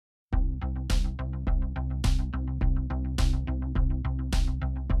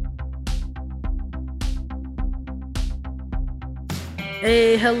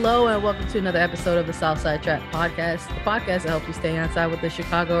Hey, hello, and welcome to another episode of the Southside Trap Podcast, the podcast that helps you stay on side with the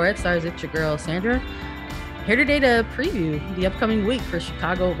Chicago Red Stars. It's your girl, Sandra, here today to preview the upcoming week for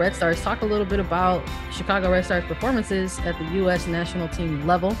Chicago Red Stars, talk a little bit about Chicago Red Stars performances at the U.S. national team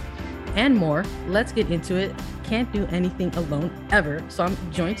level, and more. Let's get into it. Can't do anything alone, ever. So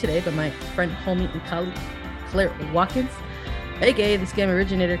I'm joined today by my friend, homie, and colleague, Claire Watkins, aka the Scam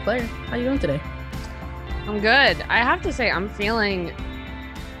Originator. Claire, how you doing today? I'm good. I have to say, I'm feeling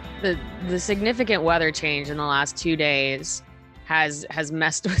the significant weather change in the last 2 days has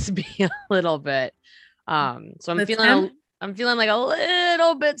messed with me a little bit. So I'm feeling like a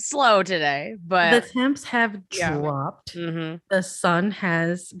little bit slow today, but the temps have dropped. Mm-hmm. The sun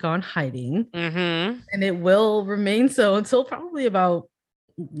has gone hiding, Mm-hmm. and it will remain so until probably about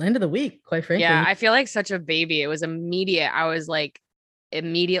the end of the week, quite frankly. Yeah, I feel like such a baby. It was immediate. I was like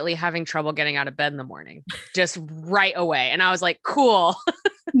immediately having trouble getting out of bed in the morning, just right away. And I was like, cool.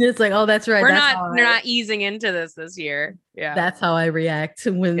 It's like, oh, that's right. We're not easing into this year. Yeah. That's how I react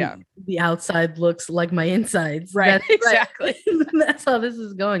when the outside looks like my insides. Right. That's exactly. Right. That's how this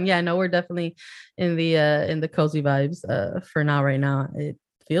is going. Yeah, no, we're definitely in the cozy vibes for now. Right now, it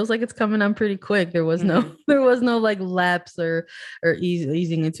feels like it's coming on pretty quick. There was no like lapse or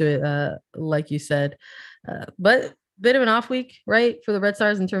easing into it, like you said, but bit of an off week, right, for the Red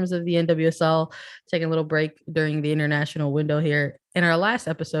Stars in terms of the NWSL, taking a little break during the international window here. In our last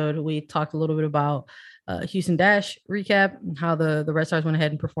episode, we talked a little bit about Houston Dash recap and how the Red Stars went ahead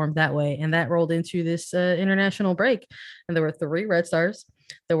and performed that way. And that rolled into this international break. And there were 3 Red Stars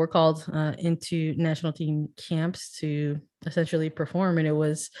that were called into national team camps to essentially perform. And it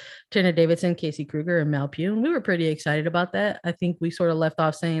was Tierna Davidson, Casey Kruger, and Mal Pugh. And we were pretty excited about that. I think we sort of left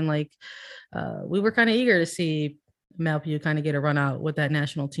off saying like we were kind of eager to see Mal Pugh kind of get a run out with that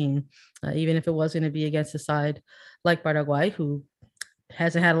national team, even if it was going to be against a side like Paraguay, who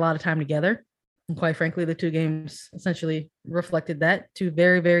hasn't had a lot of time together. And quite frankly, the 2 games essentially reflected that. 2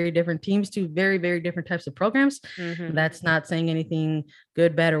 very, very different teams, 2 very, very different types of programs. Mm-hmm. That's not saying anything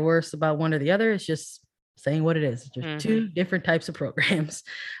good, bad, or worse about one or the other. It's just saying what it is. Just 2 different types of programs.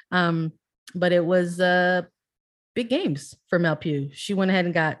 But it was big games for Mal Pugh. She went ahead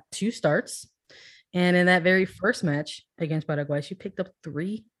and got 2 starts. And in that very first match against Paraguay, she picked up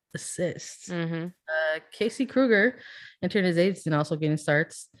 3 assists. Mm-hmm. Casey Kruger and Tierna Davidson also getting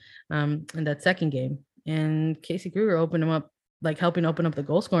starts in that second game. And Casey Kruger opened them up, like helping open up the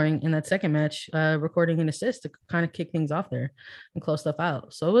goal scoring in that second match, recording an assist to kind of kick things off there and close stuff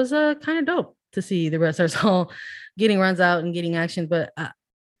out. So it was kind of dope to see the Red Stars all getting runs out and getting action. But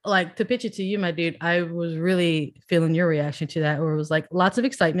like to pitch it to you, my dude, I was really feeling your reaction to that, where it was like lots of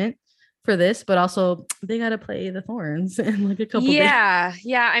excitement for this, but also they got to play the Thorns in like a couple days.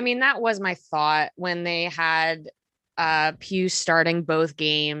 Yeah. I mean, that was my thought when they had Pugh starting both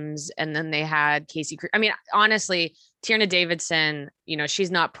games, and then they had Casey. I mean, honestly, Tierna Davidson, she's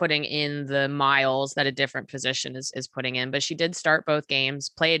not putting in the miles that a different position is putting in, but she did start both games,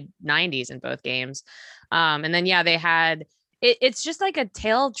 played 90s in both games. And then, they had, it's just like a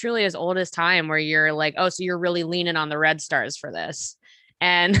tale truly as old as time, where you're like, oh, so you're really leaning on the Red Stars for this.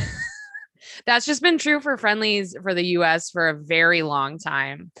 And that's just been true for friendlies for the US for a very long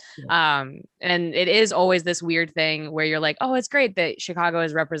time. Yeah. And it is always this weird thing where you're like, oh, it's great that Chicago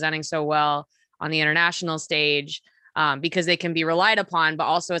is representing so well on the international stage because they can be relied upon. But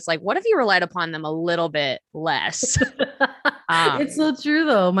also it's like, what if you relied upon them a little bit less? It's so true,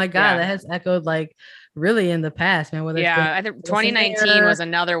 though. My God, that has echoed like really in the past, man. I think 2019 was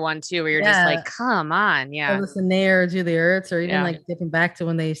another one too, where you're just like, come on. Yeah. Listen there, Julia Ertz, or even like dipping back to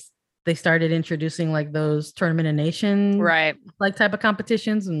when they started introducing like those tournament of nation, right? Like type of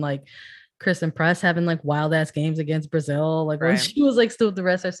competitions, and like Kristen Press having like wild ass games against Brazil, like when she was like still with the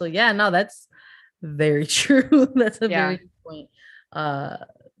rest of. So yeah, no, that's very true. That's a very good point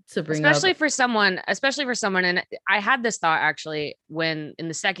to bring especially for someone. And I had this thought actually when in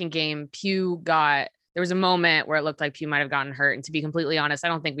the second game, there was a moment where it looked like Pugh might have gotten hurt. And to be completely honest, I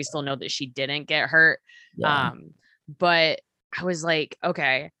don't think we still know that she didn't get hurt. Yeah. But I was like,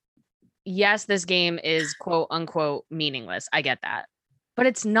 okay, yes, this game is quote unquote meaningless. I get that, but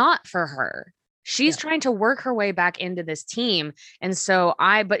it's not for her. She's trying to work her way back into this team. And so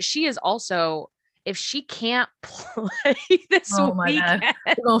but she is also, if she can't play this weekend,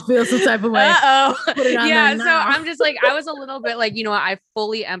 I don't feel some type of way. Yeah. So I'm just like, I was a little bit like, I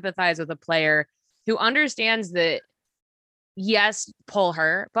fully empathize with a player who understands that, yes, pull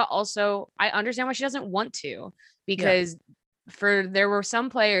her, but also I understand why she doesn't want to, because there were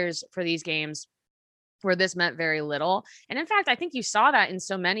some players for these games where this meant very little. And in fact, I think you saw that in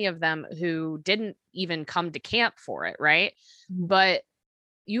so many of them who didn't even come to camp for it. Right. But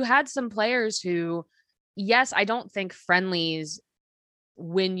you had some players who, yes, I don't think friendlies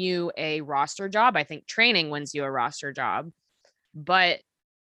win you a roster job. I think training wins you a roster job, but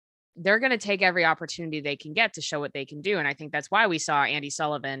they're going to take every opportunity they can get to show what they can do. And I think that's why we saw Andy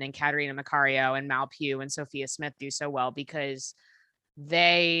Sullivan and Katerina Macario and Mal Pugh and Sophia Smith do so well, because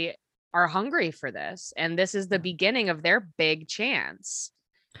they are hungry for this. And this is the beginning of their big chance.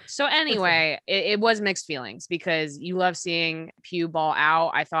 So anyway, it was mixed feelings, because you love seeing Pugh ball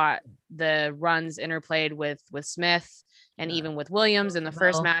out. I thought the runs interplayed with Smith and even with Williams in the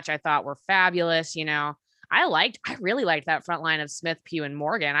first match, I thought were fabulous. You know, I really liked that front line of Smith, Pugh, and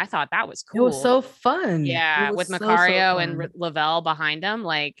Morgan. I thought that was cool. It was so fun. Yeah, with Macario and Lavelle behind him.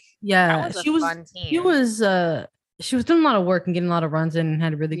 Like, yeah, that was a fun team. She was doing a lot of work and getting a lot of runs in, and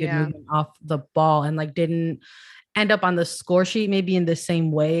had a really good movement off the ball, and like didn't end up on the score sheet maybe in the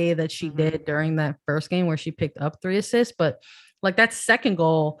same way that she did during that first game where she picked up 3 assists. But like that second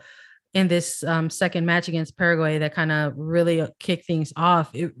goal in this second match against Paraguay that kind of really kicked things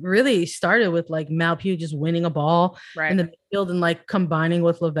off, it really started with like Mal Pugh just winning a ball in the midfield and like combining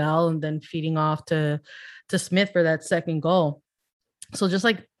with Lavelle and then feeding off to Smith for that second goal. So just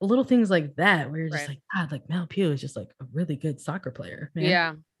like little things like that, where you're just like, God, like Mal Pugh is just like a really good soccer player,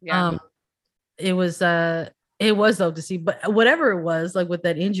 man. Yeah. It was though to see, but whatever it was, like with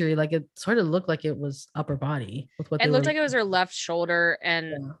that injury, like it sort of looked like it was upper body with what it looked like it was her left shoulder.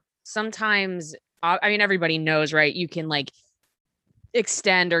 And sometimes, I mean, everybody knows, right? You can like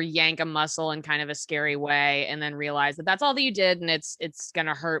extend or yank a muscle in kind of a scary way and then realize that that's all that you did, and it's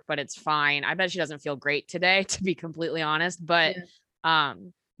gonna hurt, but it's fine. I bet she doesn't feel great today, to be completely honest. But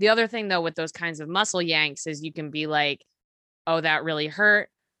the other thing though with those kinds of muscle yanks is you can be like, oh, that really hurt.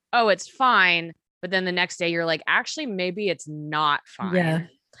 Oh, it's fine. But then the next day you're like, actually, maybe it's not fine.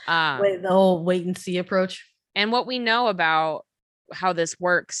 The whole wait and see approach. And what we know about how this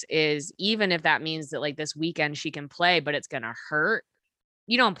works is, even if that means that like this weekend she can play, but it's going to hurt,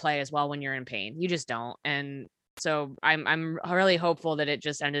 you don't play as well when you're in pain. You just don't. And so I'm really hopeful that it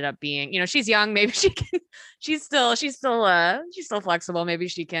just ended up being, you know, she's young. Maybe she can, she's still flexible. Maybe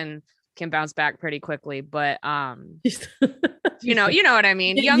she can bounce back pretty quickly, but you know what I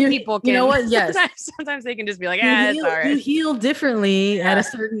mean? Young people can, you know what? Yes. Sometimes they can just be like, it's all right. You heal differently at a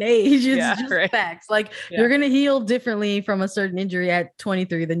certain age. It's just facts. Like you're going to heal differently from a certain injury at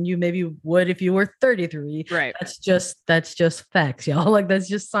 23 than you maybe would if you were 33. Right. That's just facts, y'all. Like that's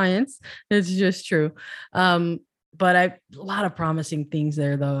just science. It's just true. But a lot of promising things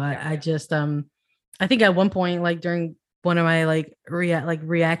there though. I just, I think at one point, like during one of my like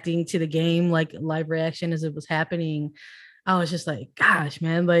reacting to the game, like live reaction as it was happening, I was just like, gosh,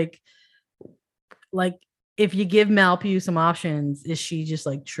 man, like if you give Mal Pugh some options, is she just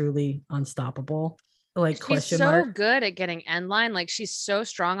like truly unstoppable? Like she's so good at getting end line. Like she's so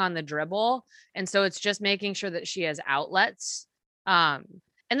strong on the dribble. And so it's just making sure that she has outlets.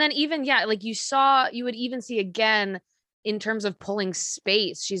 And then even, like you would even see again, in terms of pulling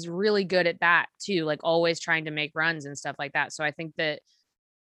space, she's really good at that too. Like always trying to make runs and stuff like that. So I think that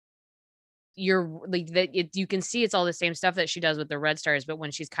you're like that you can see it's all the same stuff that she does with the Red Stars, but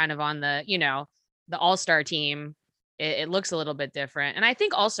when she's kind of on the, you know, the all-star team, it looks a little bit different. And I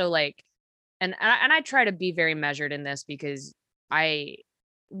think also like, and I try to be very measured in this because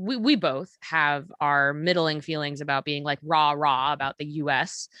we both have our middling feelings about being like raw about the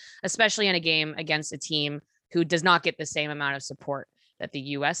US, especially in a game against a team who does not get the same amount of support that the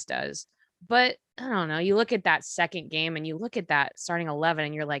US does. But I don't know, you look at that second game and you look at that starting 11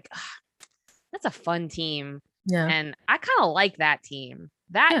 and you're like, that's a fun team. Yeah. And I kind of like that team.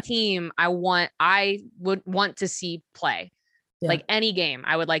 That team I would want to see play. Yeah. Like any game,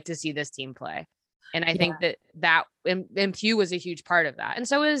 I would like to see this team play. And I think that Pugh was a huge part of that. And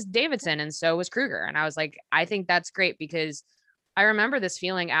so was Davidson and so was Kruger. And I was like, I think that's great because I remember this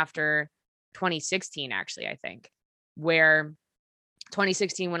feeling after 2016, actually, I think, where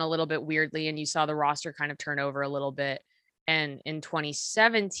 2016 went a little bit weirdly and you saw the roster kind of turn over a little bit. And in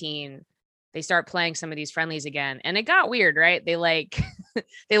 2017, they start playing some of these friendlies again. And it got weird, right? They like,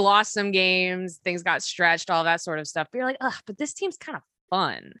 they lost some games, things got stretched, all that sort of stuff. But you're like, but this team's kind of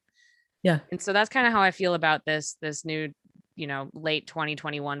fun. Yeah. And so that's kind of how I feel about this new, you know, late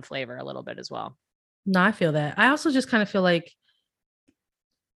 2021 flavor a little bit as well. No, I feel that. I also just kind of feel like,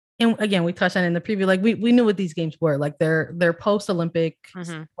 and again, we touched on it in the preview, like we knew what these games were. Like they're post-Olympic,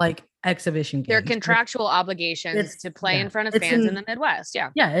 like exhibition games. They're contractual obligations to play in front of fans in the Midwest.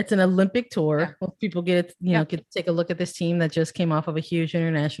 Yeah. Yeah. It's an Olympic tour. Yeah. Well, people get to take a look at this team that just came off of a huge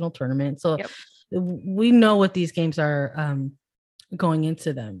international tournament. So we know what these games are going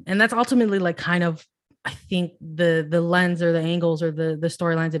into them. And that's ultimately like kind of I think the lens or the angles or the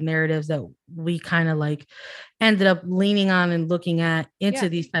storylines and narratives that we kind of like ended up leaning on and looking at into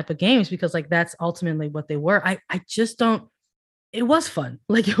these type of games, because like that's ultimately what they were. I just don't, it was fun.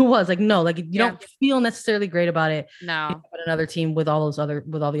 Like it was like, no, like you don't feel necessarily great about it. No. But another team with all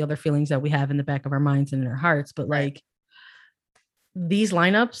the other feelings that we have in the back of our minds and in our hearts. But like these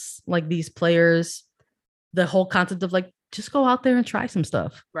lineups, like these players, the whole concept of like, just go out there and try some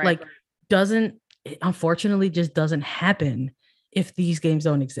stuff. Like doesn't, it unfortunately just doesn't happen if these games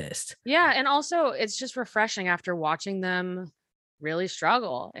don't exist. Yeah. And also it's just refreshing after watching them really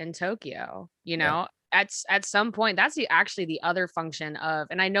struggle in Tokyo, you know. At some point, that's actually the other function of,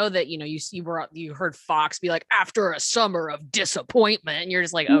 and I know that, you know, you heard Fox be like, after a summer of disappointment, and you're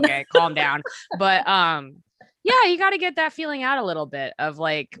just like, okay, calm down. But yeah, you got to get that feeling out a little bit of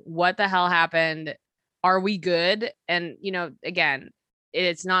like, what the hell happened? Are we good? And, you know, again,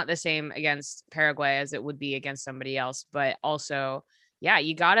 it's not the same against Paraguay as it would be against somebody else, but also, yeah,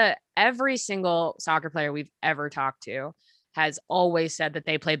 every single soccer player we've ever talked to has always said that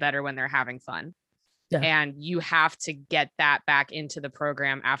they play better when they're having fun. Yeah. And you have to get that back into the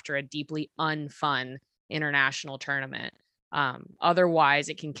program after a deeply unfun international tournament. Otherwise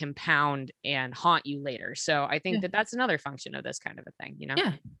it can compound and haunt you later. So I think that that's another function of this kind of a thing, you know?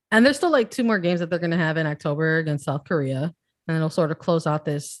 Yeah. And there's still like 2 more games that they're going to have in October against South Korea. And it'll sort of close out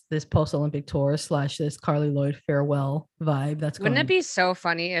this post-Olympic tour / this Carly Lloyd farewell vibe. Wouldn't it be so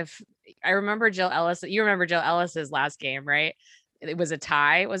funny if I remember Jill Ellis, you remember Jill Ellis's last game, right? It was a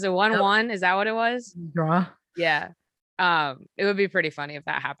tie. Was it 1-1? Is that what it was? Draw. Yeah. It would be pretty funny if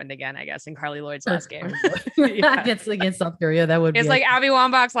that happened again, I guess, in Carly Lloyd's last game. Against South Korea. That would be like Abby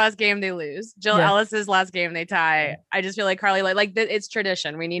Wambach's last game, they lose. Jill Ellis's last game, they tie. I just feel like Carly Lloyd, like it's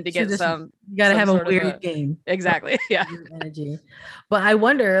tradition. We need to get some. You got to have a weird game. Exactly. Yeah. Energy. But I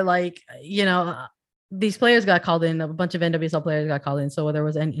wonder, like, you know, these players got called in. A bunch of NWSL players got called in. So whether it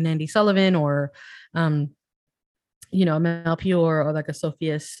was an Andy Sullivan or, you know, Mel Pugh or like a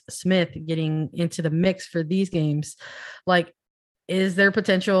Sophia Smith getting into the mix for these games, like, is there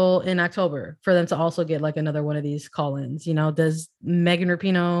potential in October for them to also get like another one of these call-ins? You know, does Megan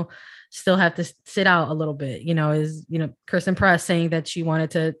Rapinoe still have to sit out a little bit? You know, is, you know, Kirsten Press saying that she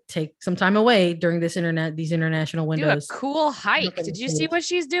wanted to take some time away during these international windows. Do a cool hike. Did you see what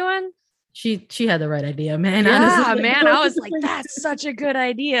she's doing? She had the right idea, man. Yeah, honestly. Man, I was like, that's such a good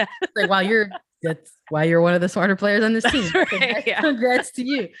idea. Like, wow, that's why you're one of the smarter players on this team. Right, Congrats to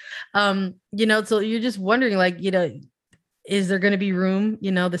you. You know, so you're just wondering, like, you know, is there going to be room,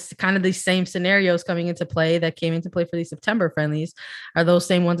 you know, this kind of these same scenarios coming into play that came into play for these September friendlies? Are those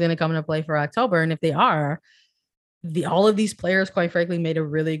same ones going to come into play for October? And if they are, all of these players, quite frankly, made a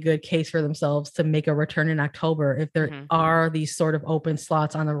really good case for themselves to make a return in October if there are these sort of open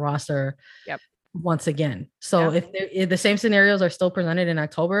slots on the roster. Once again. So if the same scenarios are still presented in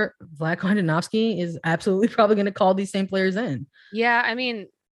October, Vlatko Andonovski is absolutely probably going to call these same players in. Yeah. I mean,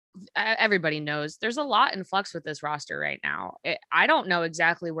 everybody knows there's a lot in flux with this roster right now. I don't know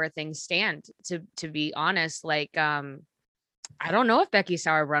exactly where things stand, to be honest. Like, I don't know if Becky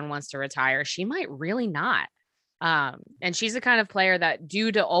Sauerbrunn wants to retire. She might really not. And she's the kind of player that,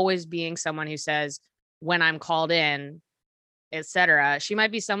 due to always being someone who says, when I'm called in, etc., she might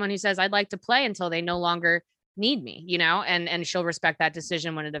be someone who says, I'd like to play until they no longer need me, you know, and she'll respect that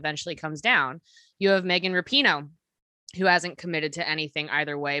decision when it eventually comes down. You have Megan Rapinoe, who hasn't committed to anything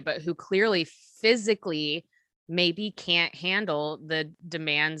either way, but who clearly physically maybe can't handle the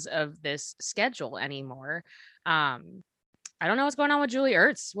demands of this schedule anymore. I don't know what's going on with Julie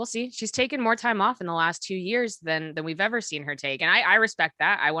Ertz. We'll see. She's taken more time off in the last 2 years than we've ever seen her take. And I respect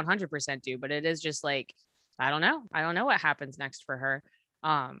that. I 100% do, but it is just like, I don't know what happens next for her.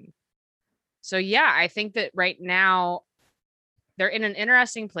 So yeah, I think that right now they're in an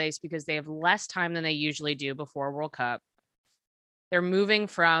interesting place because they have less time than they usually do before World Cup. They're moving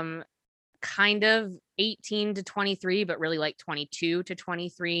from kind of 18 to 23, but really like 22 to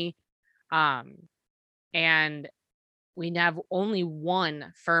 23. And we have only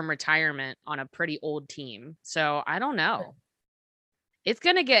one firm retirement on a pretty old team. So I don't know. It's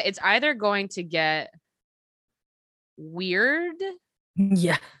either going to get weird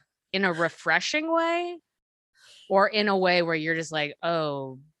in a refreshing way, or in a way where you're just like,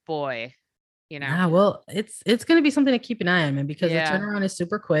 oh boy, you know. Yeah, well, it's going to be something to keep an eye on, man, because the turnaround is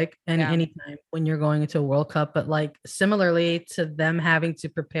super quick and anytime when you're going into a World Cup. But like similarly to them having to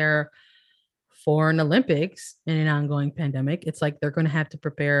prepare for an Olympics in an ongoing pandemic, it's like they're going to have to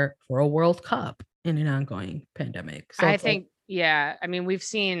prepare for a World Cup in an ongoing pandemic. So I think, I mean, we've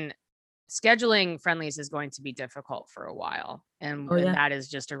seen scheduling friendlies is going to be difficult for a while, and that is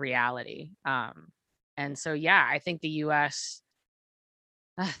just a reality. And And so, yeah, I think the US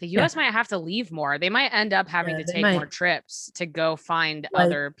Yeah, might have to leave more. They might end up having yeah, to they take more might trips to go find like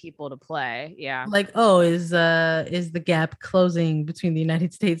other people to play. Yeah. oh, is the gap closing between the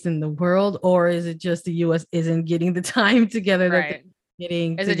United States and the world, or is it just the US isn't getting the time together that they're Right.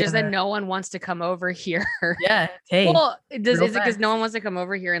 getting Is it just that together? no one wants to come over here? Yeah, hey, Well, real is it because no facts. one wants to come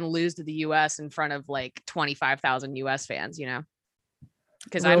over here and lose to the US in front of like 25,000 US fans, you know?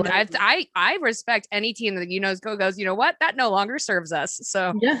 Because Real, I respect any team that goes, you know what? That no longer serves us.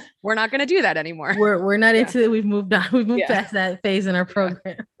 So yeah, we're not gonna do that anymore. we're not Yeah. into it. We've moved on. We've moved Yeah. past that phase in our Yeah.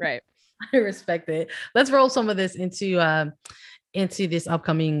 program. Right. I respect it. Let's roll some of this into this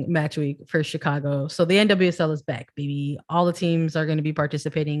upcoming match week for Chicago. So the NWSL is back, baby. All the teams are going to be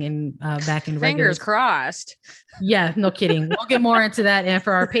participating in back in regular. Fingers crossed. Yeah, no kidding. We'll get more into that, and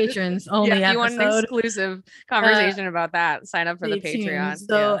for our patrons Yeah, only if you want an episode. exclusive Uh, conversation about that, sign up for the Stay tuned. Patreon. Yeah.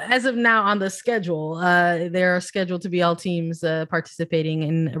 So as of now on the schedule, there are scheduled to be all teams participating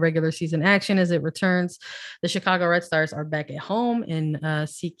in regular season action as it returns. The Chicago Red Stars are back at home in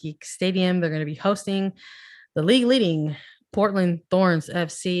SeatGeek Stadium. They're going to be hosting the league leading Portland Thorns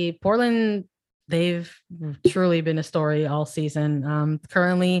FC. Portland, they've truly been a story all season.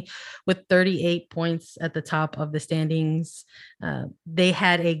 Currently with 38 points at the top of the standings. They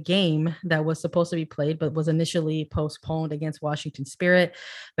had a game that was supposed to be played, but was initially postponed against Washington Spirit.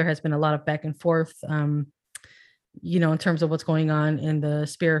 There has been a lot of back and forth. In terms of what's going on in the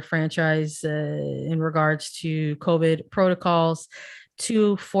Spirit franchise in regards to COVID protocols.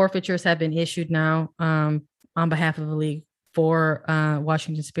 2 forfeitures have been issued now on behalf of the league for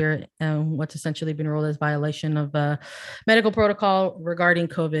Washington Spirit, what's essentially been ruled as violation of medical protocol regarding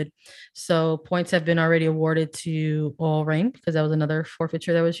COVID. So points have been already awarded to All Rain because that was another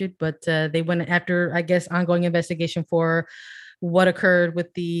forfeiture that was issued. But they went after, I guess, ongoing investigation for what occurred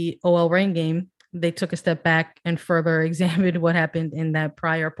with the OL Reign game. They took a step back and further examined what happened in that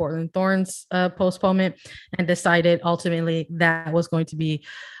prior Portland Thorns postponement and decided ultimately that was going to be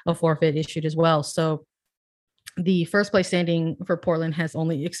a forfeit issued as well. So the first place standing for Portland has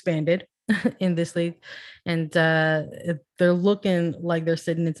only expanded in this league, and they're looking like they're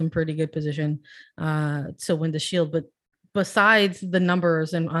sitting in some pretty good position to win the Shield. But besides the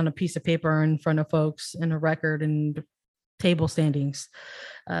numbers and on a piece of paper in front of folks and a record and table standings,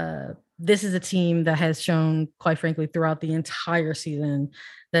 this is a team that has shown, quite frankly, throughout the entire season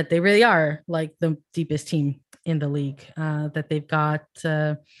that they really are like the deepest team in the league. That they've got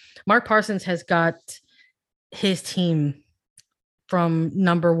Mark Parsons has got his team from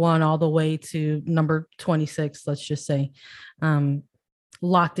number 1 all the way to number 26, let's just say,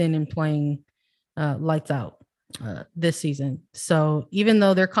 locked in and playing lights out this season. So even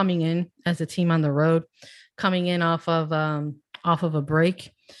though they're coming in as a team on the road, coming in off of a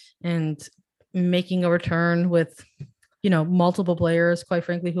break and making a return with multiple players, quite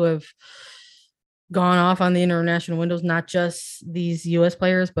frankly, who have gone off on the international windows, not just these US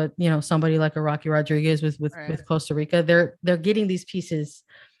players, but somebody like a Rocky Rodriguez with Costa Rica. They're getting these pieces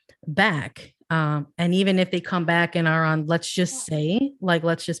back. And even if they come back and are on, let's just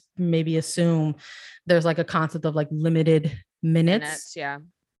maybe assume there's like a concept of like limited minutes. Yeah.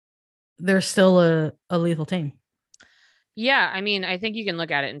 They're still a lethal team. Yeah, I mean, I think you can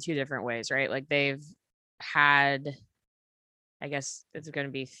look at it in 2 different ways, right? Like they've had, I guess it's going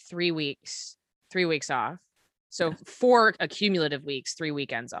to be 3 weeks off. So 4 accumulative weeks, 3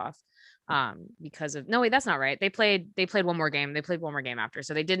 weekends off. Because of no, wait, that's not right. They played one more game. They played one more game after.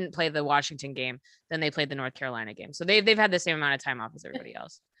 So they didn't play the Washington game. Then they played the North Carolina game. So they've had the same amount of time off as everybody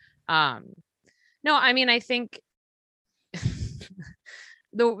else. No, I mean, I think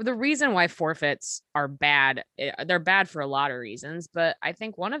the reason why forfeits are bad, they're bad for a lot of reasons, but I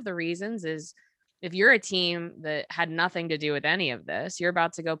think one of the reasons is if you're a team that had nothing to do with any of this, you're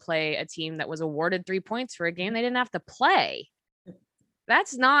about to go play a team that was awarded 3 points for a game they didn't have to play.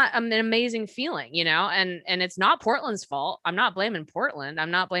 That's not an amazing feeling, and it's not Portland's fault. I'm not blaming Portland.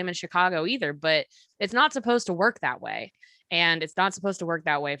 I'm not blaming Chicago either, but it's not supposed to work that way. And it's not supposed to work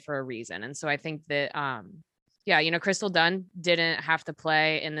that way for a reason. And so I think that, Crystal Dunn didn't have to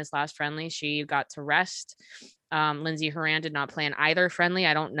play in this last friendly. She got to rest. Lindsey Horan did not play in either friendly.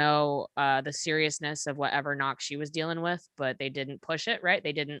 I don't know the seriousness of whatever knock she was dealing with, but they didn't push it, right?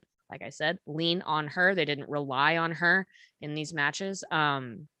 They didn't, like I said, lean on her. They didn't rely on her in these matches.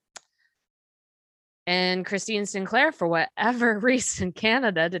 And Christine Sinclair, for whatever reason,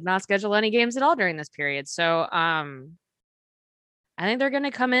 Canada did not schedule any games at all during this period. So I think they're going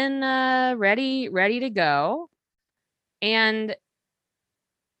to come in ready to go. And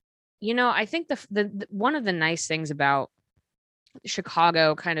I think the one of the nice things about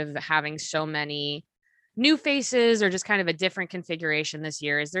Chicago kind of having so many new faces or just kind of a different configuration this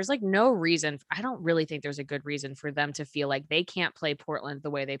year is there's like no reason. I don't really think there's a good reason for them to feel like they can't play Portland the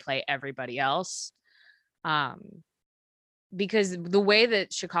way they play everybody else. Because the way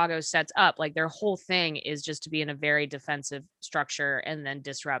that Chicago sets up, like their whole thing is just to be in a very defensive structure and then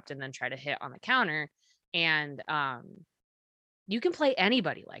disrupt and then try to hit on the counter. And you can play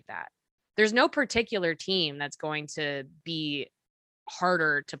anybody like that. There's no particular team that's going to be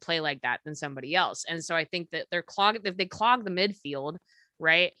harder to play like that than somebody else. And so I think that they're clogged, if they clog the midfield,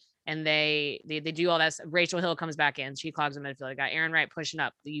 right? And they do all that. Rachel Hill comes back in. She clogs the midfield. I got Aaron Wright pushing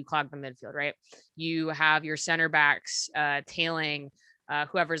up. You clog the midfield, right? You have your center backs tailing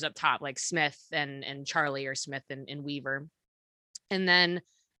whoever's up top, like Smith and Charlie, or Smith and Weaver. And then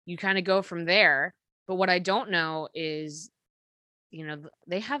you kind of go from there. But what I don't know is,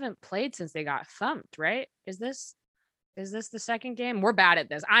 they haven't played since they got thumped, right? Is this the second game? We're bad at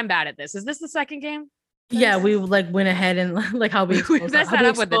this. I'm bad at this. Is this the second game? Yeah, we like went ahead and like how we exposed,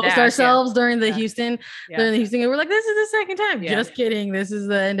 ourselves during the Houston, during the Houston game. We're like, this is the second time. Just kidding. This is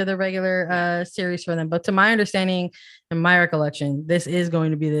the end of the regular series for them. But to my understanding and my recollection, this is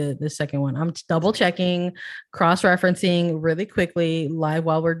going to be the second one. I'm double checking, cross-referencing really quickly live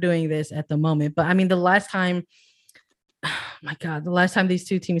while we're doing this at the moment. But I mean, the last time these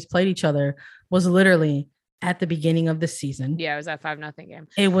two teams played each other was literally at the beginning of the season. Yeah, it was that 5-0 game.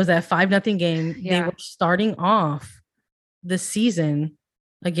 It was that 5-0 game. Yeah. They were starting off the season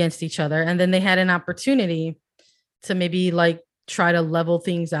against each other, and then they had an opportunity to maybe like try to level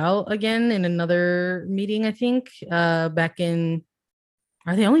things out again in another meeting. I think back in,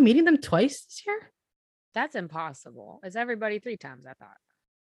 are they only meeting them twice this year? That's impossible. It's everybody 3 times, I thought.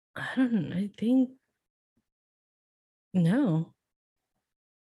 I don't know. I think no.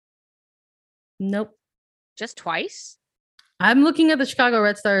 Nope. Just twice? I'm looking at the Chicago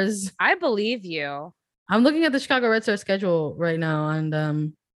Red Stars. I believe you. I'm looking at the Chicago Red Stars schedule right now and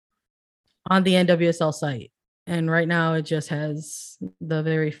on the NWSL site. And right now it just has the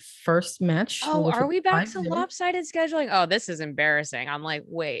very first match. Oh, are we back to lopsided scheduling? Oh, this is embarrassing. I'm like,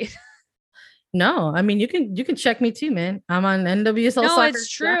 wait. No, I mean you can check me too, man. I'm on NWSL. No, it's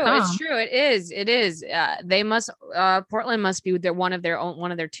true. It's true. It is. They must. Portland must be one of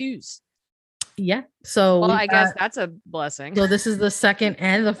their twos. Yeah. So I guess that's a blessing. So this is the second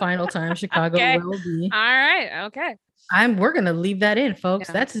and the final time Chicago will be. All right. Okay. We're gonna leave that in, folks.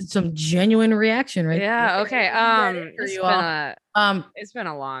 Yeah. That's some genuine reaction, right? Yeah. Okay. It's been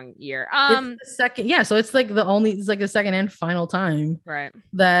a long year. It's the second. Yeah. So it's like the second and final time, right,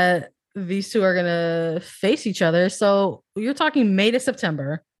 that these two are gonna face each other. So you're talking May to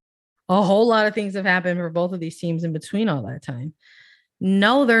September. A whole lot of things have happened for both of these teams in between all that time.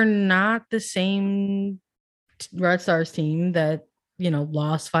 No, they're not the same Red Stars team that,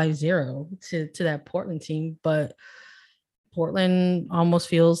 lost 5-0 to that Portland team, but Portland almost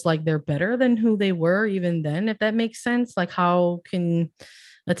feels like they're better than who they were even then, if that makes sense. Like, how can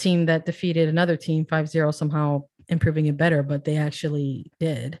a team that defeated another team 5-0 somehow improving it better? But they actually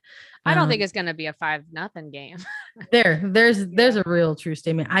did. I don't think it's going to be a 5-0 game. There's a real true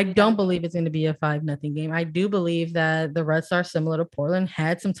statement. I don't believe it's going to be a 5-0 game. I do believe that the Red Stars, similar to Portland,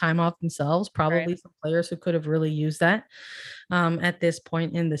 had some time off themselves, probably some players who could have really used that at this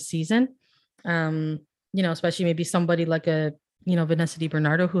point in the season. Especially maybe somebody like Vanessa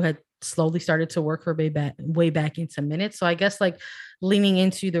DiBernardo, who had slowly started to work her way back into minutes. So I guess like leaning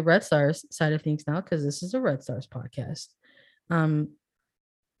into the Red Stars side of things now, because this is a Red Stars podcast.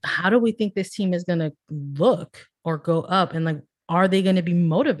 How do we think this team is going to look or go up? And like, are they going to be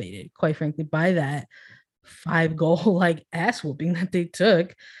motivated, quite frankly, by that 5-goal like ass whooping that they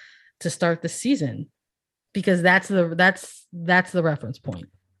took to start the season? Because that's the reference point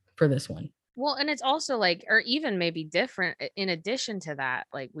for this one. Well, and it's also like, or even maybe different in addition to that,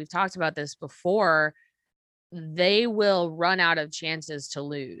 like we've talked about this before, they will run out of chances to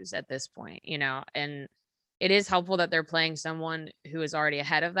lose at this point, and it is helpful that they're playing someone who is already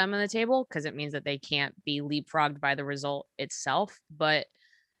ahead of them in the table, because it means that they can't be leapfrogged by the result itself. But,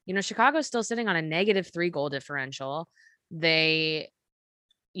 Chicago's still sitting on a -3 goal differential. They,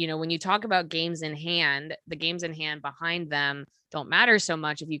 when you talk about games in hand, the games in hand behind them don't matter so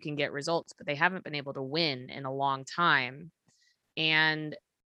much if you can get results, but they haven't been able to win in a long time. And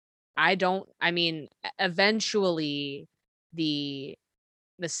eventually the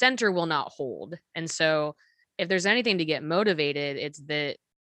center will not hold. And so if there's anything to get motivated, it's that,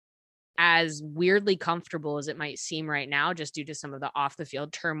 as weirdly comfortable as it might seem right now, just due to some of the off the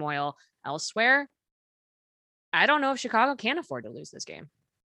field turmoil elsewhere, I don't know if Chicago can afford to lose this game.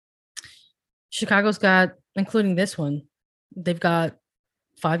 Chicago's got, including this one, they've got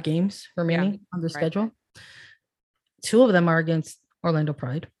 5 games remaining on their schedule. two of them are against Orlando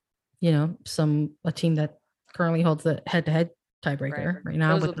Pride, a team that currently holds the head-to-head tiebreaker right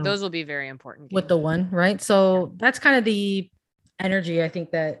now those will be very important games. With the one, right? So that's kind of the energy I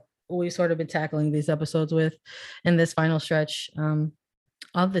think that we've sort of been tackling these episodes with in this final stretch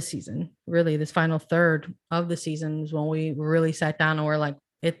of the season. Really, this final third of the season is when we really sat down and we're like,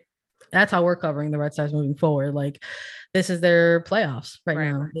 that's how we're covering the Red Stars moving forward. Like, this is their playoffs right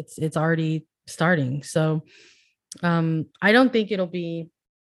now. It's already starting. So I don't think it'll be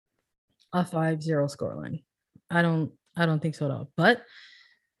a 5-0 scoreline. I don't think so at all. But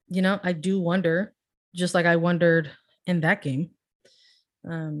I do wonder, just like I wondered in that game,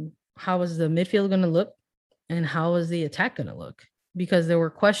 how is the midfield going to look and how is the attack going to look? Because there were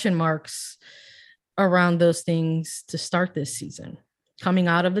question marks around those things to start this season, coming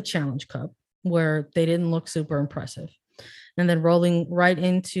out of the Challenge Cup, where they didn't look super impressive, and then rolling right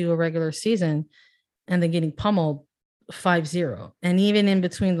into a regular season and then getting pummeled 5-0. And even in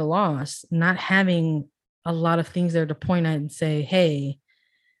between the loss, not having a lot of things there to point at and say, hey,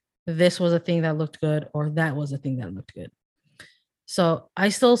 this was a thing that looked good, or that was a thing that looked good. So I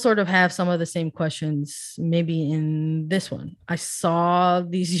still sort of have some of the same questions maybe in this one. I saw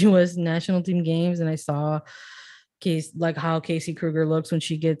these US national team games and I saw how Casey Kruger looks when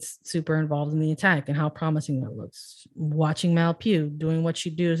she gets super involved in the attack and how promising that looks. Watching Mal Pugh doing what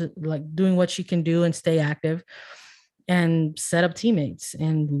she can do and stay active and set up teammates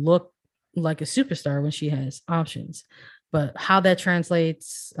and look like a superstar when she has options. But how that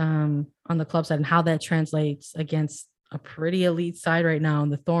translates on the club side and how that translates against a pretty elite side right now in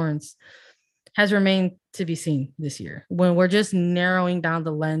the Thorns has remained to be seen this year, when we're just narrowing down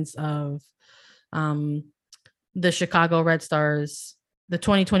the lens of the Chicago Red Stars, the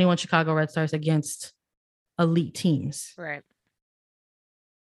 2021 Chicago Red Stars against elite teams. Right.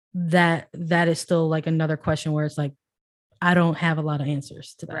 That is still like another question where it's like, I don't have a lot of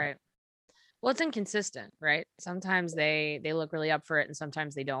answers to that. Right. Well, it's inconsistent, right? Sometimes they look really up for it and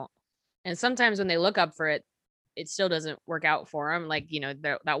sometimes they don't. And sometimes when they look up for it, it still doesn't work out for them. Like,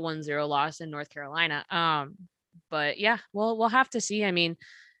 that 1-0 loss in North Carolina. But yeah, we'll have to see. I mean,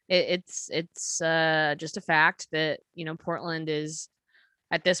 it's just a fact that, Portland is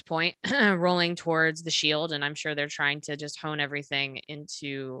at this point rolling towards the Shield. And I'm sure they're trying to just hone everything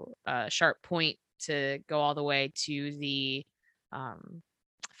into a sharp point to go all the way to the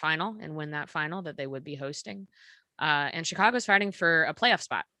final and win that final that they would be hosting. And Chicago's fighting for a playoff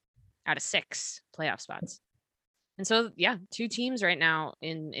spot out of 6 playoff spots. And so, yeah, 2 teams right now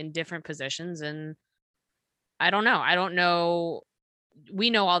in different positions. And I don't know. We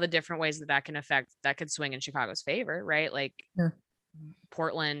know all the different ways that could swing in Chicago's favor, right? Like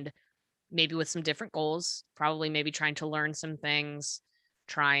Portland, maybe with some different goals, probably maybe trying to learn some things,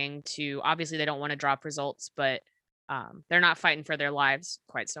 obviously they don't want to drop results, but they're not fighting for their lives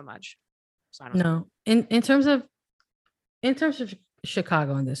quite so much. So I don't know. In terms of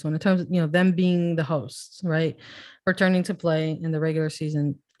Chicago in this one, in terms of, them being the hosts, right? Returning to play in the regular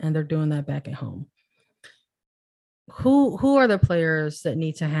season, and they're doing that back at home. Who are the players that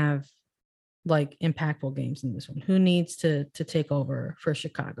need to have like impactful games in this one? Who needs to take over for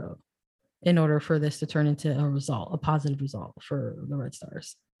Chicago in order for this to turn into a positive result for the Red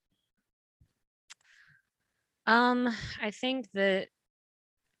Stars? I think that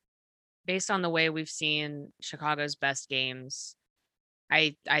based on the way we've seen Chicago's best games,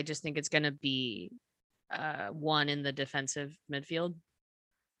 I just think it's going to be one in the defensive midfield.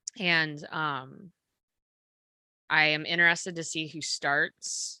 And I am interested to see who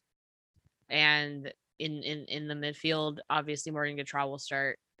starts. And in the midfield, obviously Morgan Gautrat will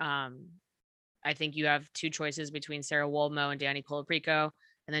start. I think you have 2 choices between Sarah Woldmo and Danny Colaprico.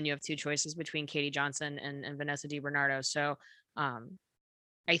 And then you have 2 choices between Katie Johnson and Vanessa DiBernardo. So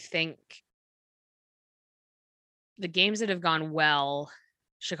I think the games that have gone well,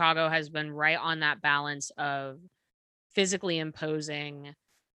 Chicago has been right on that balance of physically imposing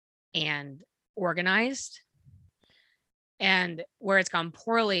and organized. And where it's gone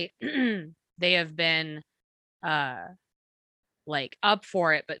poorly, they have been like up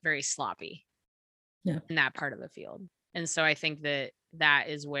for it, but very sloppy in that part of the field. And so I think that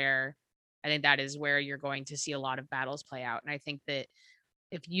is where you're going to see a lot of battles play out. And I think that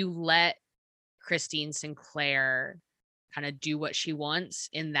if you let Christine Sinclair kind of do what she wants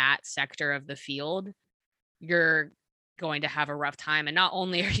in that sector of the field, you're going to have a rough time. And not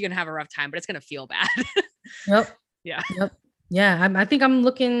only are you going to have a rough time, but it's going to feel bad. Yep. Yeah. Yep. Yeah. I think I'm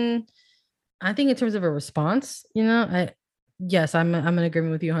looking, I think in terms of a response, Yes, I'm in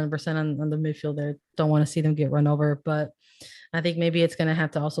agreement with you 100% on the midfield there. Don't want to see them get run over, but I think maybe it's going to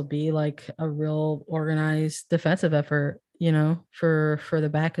have to also be like a real organized defensive effort, for the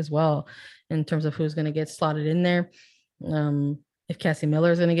back as well, in terms of who's going to get slotted in there. If Cassie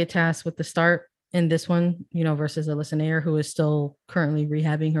Miller is going to get tasked with the start in this one, versus Alyssa Nair, who is still currently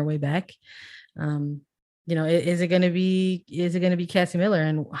rehabbing her way back. Is it going to be Cassie Miller,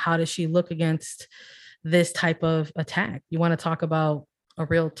 and how does she look against this type of attack? You want to talk about a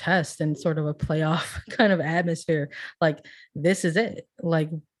real test and sort of a playoff kind of atmosphere. Like, this is it.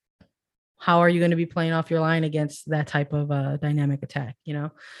 Like, how are you going to be playing off your line against that type of dynamic attack?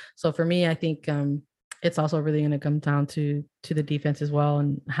 So for me, I think it's also really going to come down to the defense as well,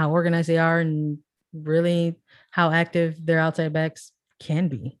 and how organized they are, and really how active their outside backs can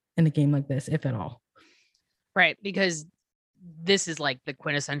be in a game like this, if at all. Right, because this is like the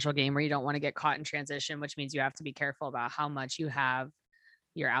quintessential game where you don't want to get caught in transition, which means you have to be careful about how much you have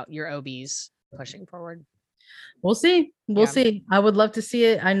your OBs pushing forward. We'll see. We'll see. I would love to see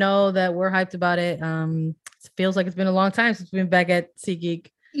it. I know that we're hyped about it. It feels like it's been a long time since we've been back at SeatGeek.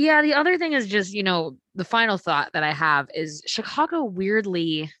 Yeah. The other thing is just, the final thought that I have is Chicago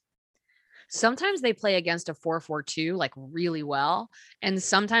weirdly, sometimes they play against a 4-4-2 like really well. And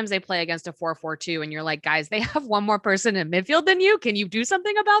sometimes they play against a 4-4-2 and you're like, guys, they have one more person in midfield than you. Can you do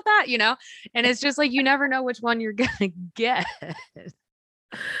something about that? And it's just like, you never know which one you're going to get.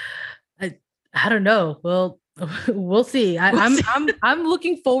 I don't know. Well, we'll see. I'm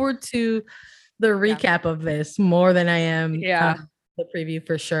looking forward to the recap of this more than I am the preview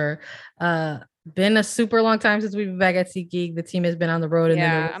for sure. Been a super long time since we've been back at SeatGeek. The team has been on the road, and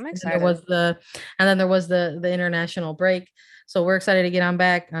I'm excited. Then there was the international break. So we're excited to get on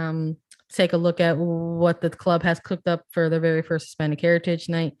back. Take a look at what the club has cooked up for their very first Hispanic Heritage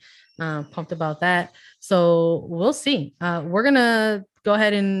Night. Pumped about that. So we'll see. We're gonna go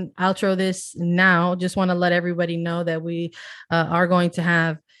ahead and outro this now. Just want to let everybody know that we are going to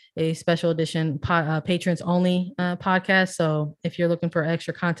have a special edition patrons only podcast. So if you're looking for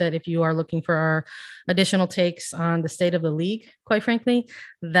extra content, if you are looking for our additional takes on the state of the league, quite frankly,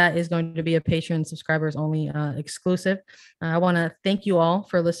 that is going to be a patron subscribers only exclusive. I want to thank you all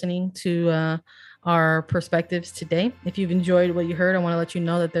for listening to our perspectives today. If you've enjoyed what you heard, I want to let you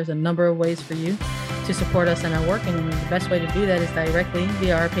know that there's a number of ways for you to support us in our work, and the best way to do that is directly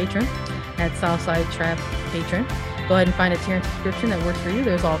via our Patreon at Southside Trap Patron. Go ahead and find a tier and subscription that works for you.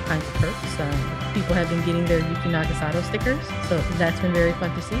 There's all kinds of perks. People have been getting their Yuki Nagasato stickers, so that's been very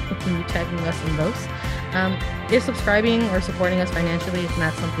fun to see. Continue tagging us in those. If subscribing or supporting us financially is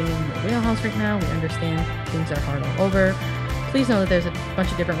not something in your wheelhouse right now, we understand things are hard all over. Please know that there's a bunch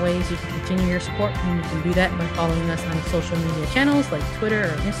of different ways you can continue your support, and you can do that by following us on social media channels like Twitter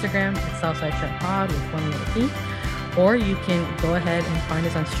or Instagram at Southside Trap Pod with one little P. Or you can go ahead and find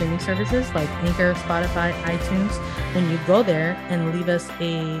us on streaming services like Anchor, Spotify, iTunes. When you go there and leave us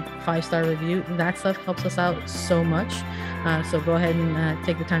a 5-star review, that stuff helps us out so much. So go ahead and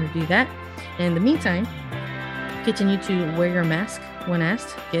take the time to do that. In the meantime, continue to wear your mask when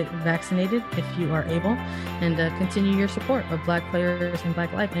asked, get vaccinated if you are able, and continue your support of Black players and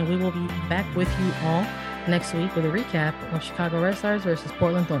Black life. And we will be back with you all next week with a recap of Chicago Red Stars versus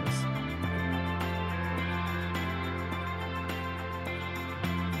Portland Thorns.